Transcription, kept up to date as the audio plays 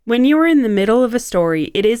When you are in the middle of a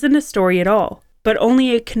story, it isn't a story at all, but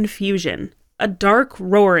only a confusion, a dark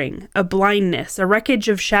roaring, a blindness, a wreckage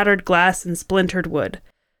of shattered glass and splintered wood,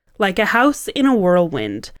 like a house in a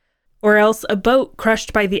whirlwind, or else a boat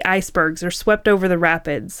crushed by the icebergs or swept over the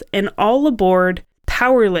rapids, and all aboard,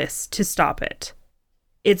 powerless to stop it.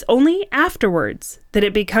 It's only afterwards that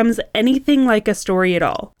it becomes anything like a story at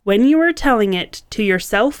all, when you are telling it to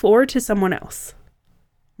yourself or to someone else.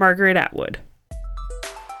 Margaret Atwood.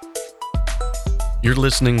 You're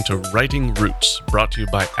listening to Writing Roots, brought to you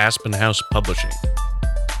by Aspen House Publishing.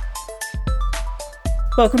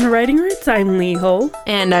 Welcome to Writing Roots. I'm Lee Hull.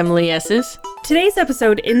 And I'm Lee Esses. Today's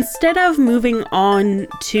episode, instead of moving on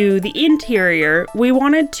to the interior, we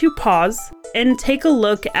wanted to pause and take a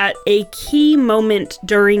look at a key moment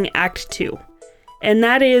during Act 2. And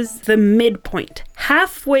that is the midpoint,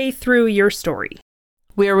 halfway through your story.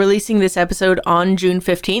 We are releasing this episode on June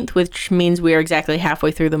 15th, which means we are exactly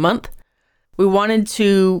halfway through the month. We wanted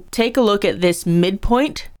to take a look at this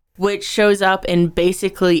midpoint, which shows up in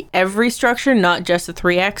basically every structure, not just the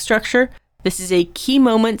 3-act structure. This is a key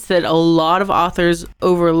moment that a lot of authors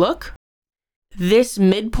overlook. This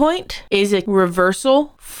midpoint is a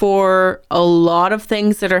reversal for a lot of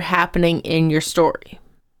things that are happening in your story.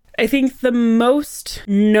 I think the most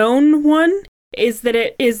known one is that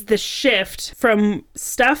it is the shift from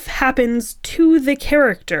stuff happens to the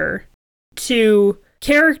character to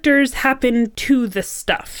characters happen to the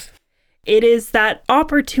stuff. It is that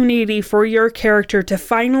opportunity for your character to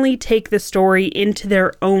finally take the story into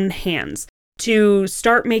their own hands, to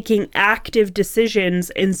start making active decisions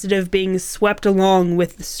instead of being swept along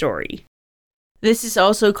with the story. This is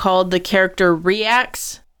also called the character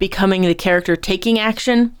reacts, becoming the character taking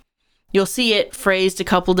action. You'll see it phrased a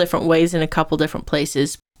couple different ways in a couple different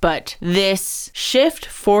places, but this shift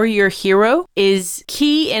for your hero is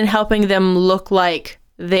key in helping them look like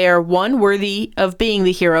they're, one, worthy of being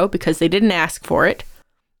the hero because they didn't ask for it.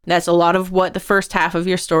 That's a lot of what the first half of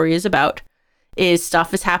your story is about, is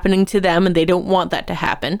stuff is happening to them and they don't want that to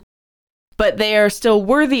happen. But they are still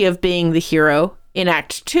worthy of being the hero in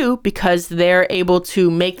Act 2 because they're able to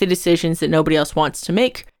make the decisions that nobody else wants to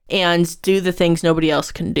make and do the things nobody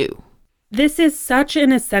else can do. This is such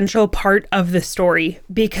an essential part of the story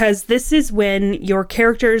because this is when your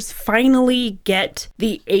characters finally get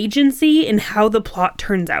the agency in how the plot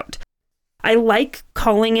turns out. I like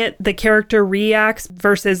calling it the character reacts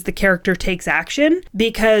versus the character takes action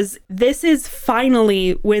because this is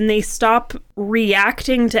finally when they stop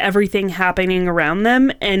reacting to everything happening around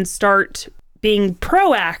them and start being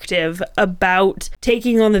proactive about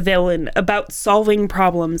taking on the villain, about solving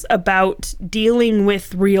problems, about dealing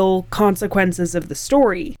with real consequences of the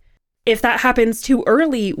story. If that happens too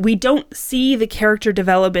early, we don't see the character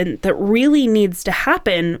development that really needs to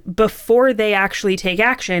happen before they actually take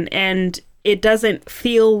action, and it doesn't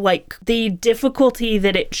feel like the difficulty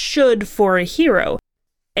that it should for a hero.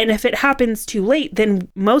 And if it happens too late, then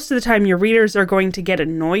most of the time your readers are going to get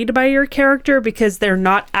annoyed by your character because they're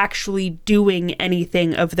not actually doing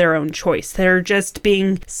anything of their own choice. They're just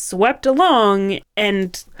being swept along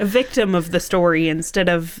and a victim of the story instead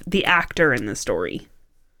of the actor in the story.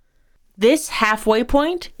 This halfway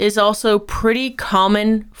point is also pretty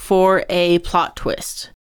common for a plot twist.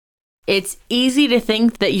 It's easy to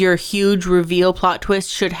think that your huge reveal plot twist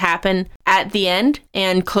should happen at the end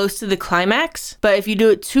and close to the climax, but if you do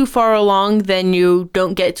it too far along, then you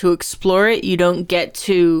don't get to explore it, you don't get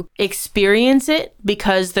to experience it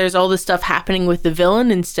because there's all this stuff happening with the villain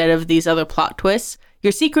instead of these other plot twists.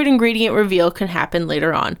 Your secret ingredient reveal can happen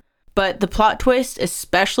later on, but the plot twist,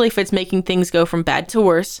 especially if it's making things go from bad to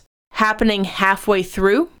worse, happening halfway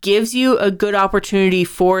through gives you a good opportunity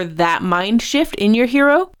for that mind shift in your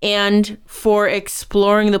hero and for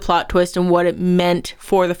exploring the plot twist and what it meant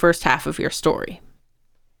for the first half of your story.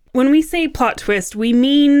 When we say plot twist, we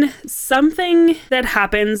mean something that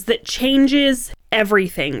happens that changes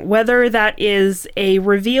everything, whether that is a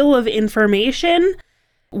reveal of information.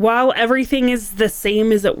 While everything is the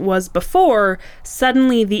same as it was before,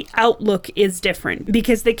 suddenly the outlook is different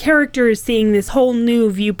because the character is seeing this whole new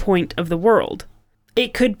viewpoint of the world.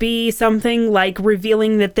 It could be something like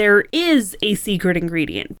revealing that there is a secret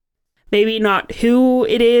ingredient. Maybe not who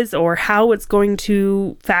it is or how it's going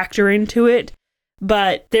to factor into it,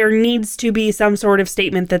 but there needs to be some sort of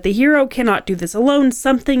statement that the hero cannot do this alone.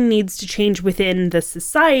 Something needs to change within the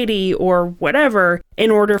society or whatever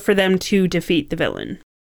in order for them to defeat the villain.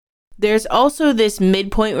 There's also this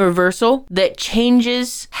midpoint reversal that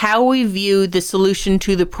changes how we view the solution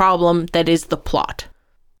to the problem that is the plot.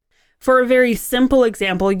 For a very simple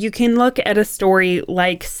example, you can look at a story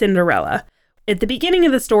like Cinderella. At the beginning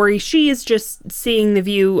of the story, she is just seeing the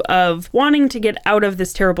view of wanting to get out of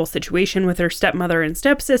this terrible situation with her stepmother and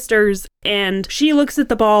stepsisters, and she looks at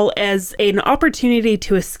the ball as an opportunity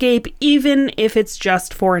to escape, even if it's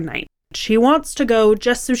just for a night. She wants to go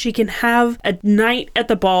just so she can have a night at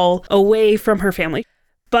the ball away from her family.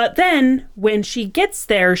 But then, when she gets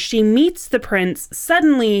there, she meets the prince.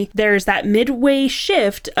 Suddenly, there's that midway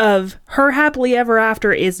shift of her happily ever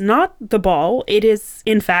after is not the ball, it is,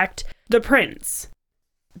 in fact, the prince.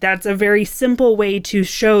 That's a very simple way to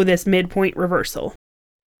show this midpoint reversal.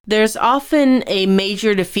 There's often a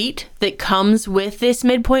major defeat that comes with this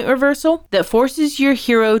midpoint reversal that forces your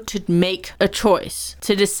hero to make a choice,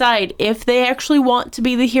 to decide if they actually want to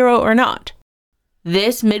be the hero or not.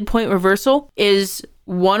 This midpoint reversal is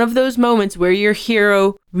one of those moments where your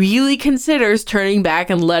hero really considers turning back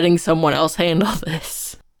and letting someone else handle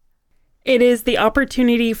this. It is the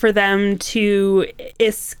opportunity for them to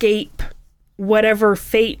escape whatever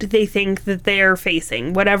fate they think that they are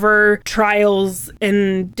facing, whatever trials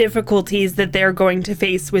and difficulties that they're going to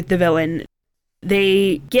face with the villain.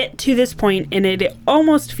 They get to this point and it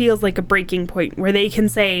almost feels like a breaking point where they can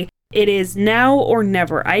say, it is now or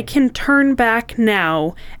never. I can turn back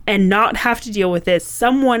now and not have to deal with this.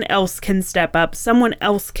 Someone else can step up. Someone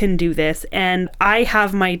else can do this. And I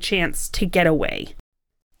have my chance to get away.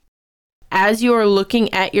 As you are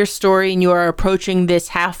looking at your story and you are approaching this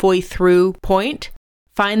halfway through point,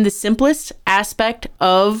 find the simplest aspect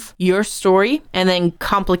of your story and then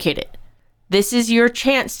complicate it. This is your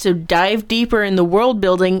chance to dive deeper in the world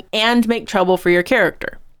building and make trouble for your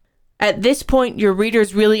character. At this point, your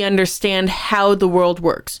readers really understand how the world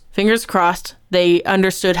works. Fingers crossed, they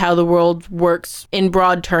understood how the world works in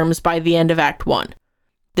broad terms by the end of Act 1.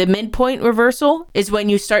 The midpoint reversal is when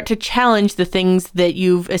you start to challenge the things that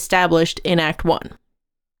you've established in Act 1.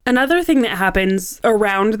 Another thing that happens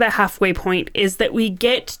around the halfway point is that we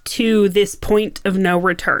get to this point of no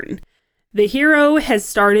return. The hero has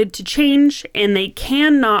started to change, and they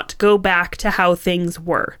cannot go back to how things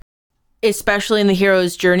were. Especially in the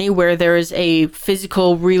hero's journey where there is a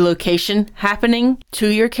physical relocation happening to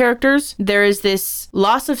your characters. There is this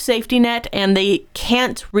loss of safety net and they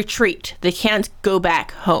can't retreat. They can't go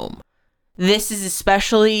back home. This is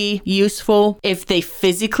especially useful if they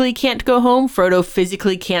physically can't go home. Frodo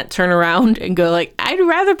physically can't turn around and go like, I'd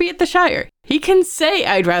rather be at the Shire. He can say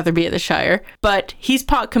I'd rather be at the Shire, but he's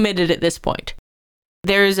pot committed at this point.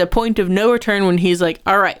 There is a point of no return when he's like,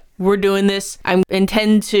 all right, we're doing this. I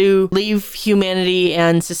intend to leave humanity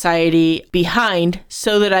and society behind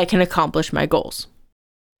so that I can accomplish my goals.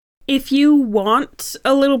 If you want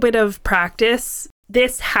a little bit of practice,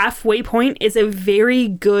 this halfway point is a very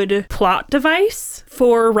good plot device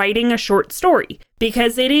for writing a short story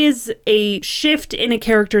because it is a shift in a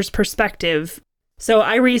character's perspective. So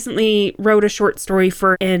I recently wrote a short story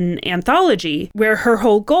for an anthology where her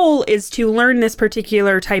whole goal is to learn this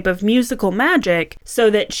particular type of musical magic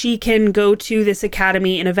so that she can go to this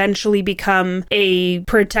academy and eventually become a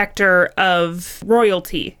protector of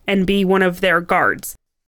royalty and be one of their guards.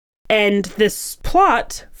 And this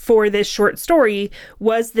plot for this short story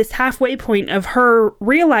was this halfway point of her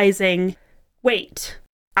realizing, wait,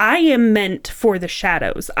 I am meant for the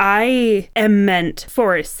shadows. I am meant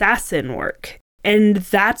for assassin work. And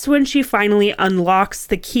that's when she finally unlocks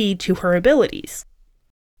the key to her abilities.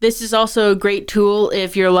 This is also a great tool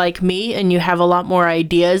if you're like me and you have a lot more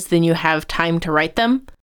ideas than you have time to write them.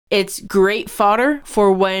 It's great fodder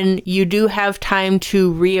for when you do have time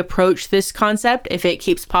to reapproach this concept if it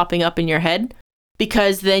keeps popping up in your head,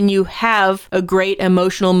 because then you have a great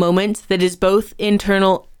emotional moment that is both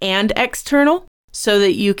internal and external so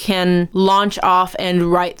that you can launch off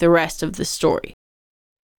and write the rest of the story.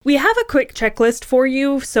 We have a quick checklist for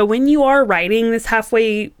you, so when you are writing this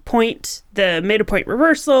halfway point, the midpoint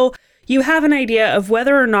reversal, you have an idea of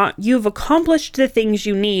whether or not you've accomplished the things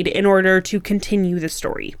you need in order to continue the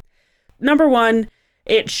story. Number 1,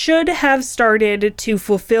 it should have started to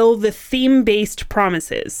fulfill the theme-based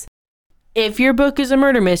promises. If your book is a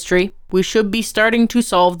murder mystery, we should be starting to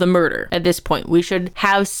solve the murder at this point. We should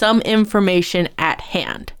have some information at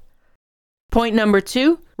hand. Point number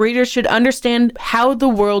 2, readers should understand how the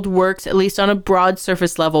world works, at least on a broad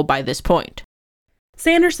surface level by this point.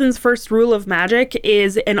 Sanderson's first rule of magic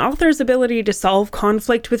is an author's ability to solve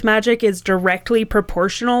conflict with magic is directly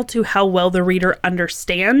proportional to how well the reader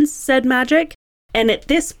understands said magic. And at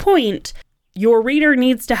this point, your reader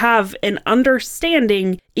needs to have an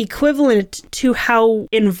understanding equivalent to how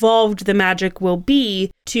involved the magic will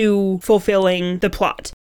be to fulfilling the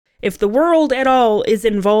plot. If the world at all is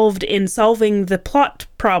involved in solving the plot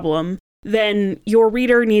problem, then your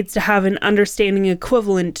reader needs to have an understanding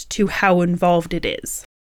equivalent to how involved it is.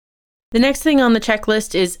 The next thing on the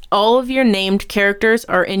checklist is all of your named characters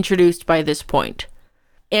are introduced by this point.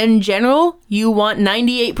 In general, you want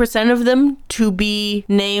 98% of them to be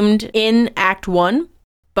named in Act 1,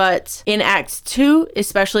 but in Act 2,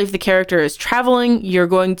 especially if the character is traveling, you're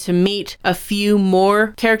going to meet a few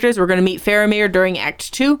more characters. We're going to meet Faramir during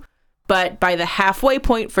Act 2, but by the halfway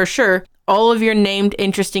point for sure, all of your named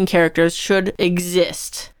interesting characters should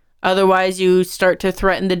exist. Otherwise, you start to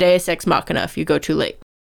threaten the Deus Ex Machina if you go too late.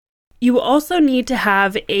 You also need to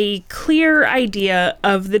have a clear idea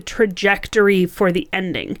of the trajectory for the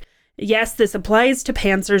ending. Yes, this applies to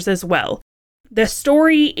Pantsers as well. The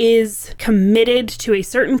story is committed to a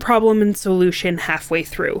certain problem and solution halfway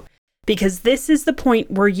through, because this is the point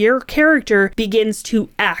where your character begins to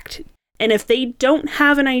act. And if they don't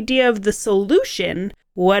have an idea of the solution,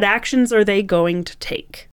 what actions are they going to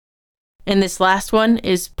take? And this last one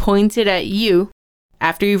is pointed at you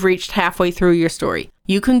after you've reached halfway through your story.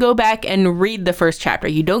 You can go back and read the first chapter.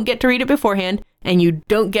 You don't get to read it beforehand, and you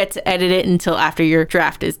don't get to edit it until after your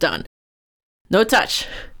draft is done. No touch,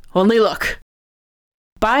 only look.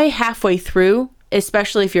 By halfway through,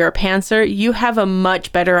 especially if you're a pantser, you have a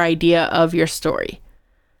much better idea of your story.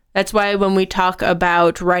 That's why when we talk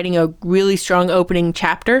about writing a really strong opening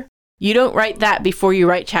chapter, you don't write that before you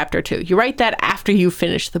write chapter 2. You write that after you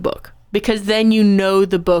finish the book, because then you know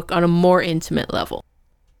the book on a more intimate level.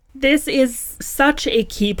 This is such a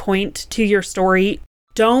key point to your story.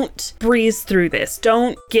 Don't breeze through this.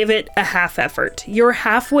 Don't give it a half effort. Your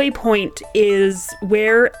halfway point is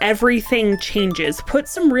where everything changes. Put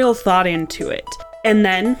some real thought into it. And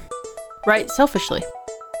then write selfishly.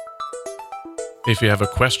 If you have a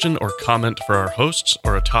question or comment for our hosts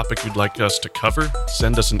or a topic you'd like us to cover,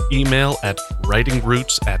 send us an email at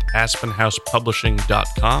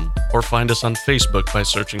writingroots@aspenhousepublishing.com or find us on Facebook by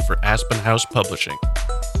searching for Aspen House Publishing.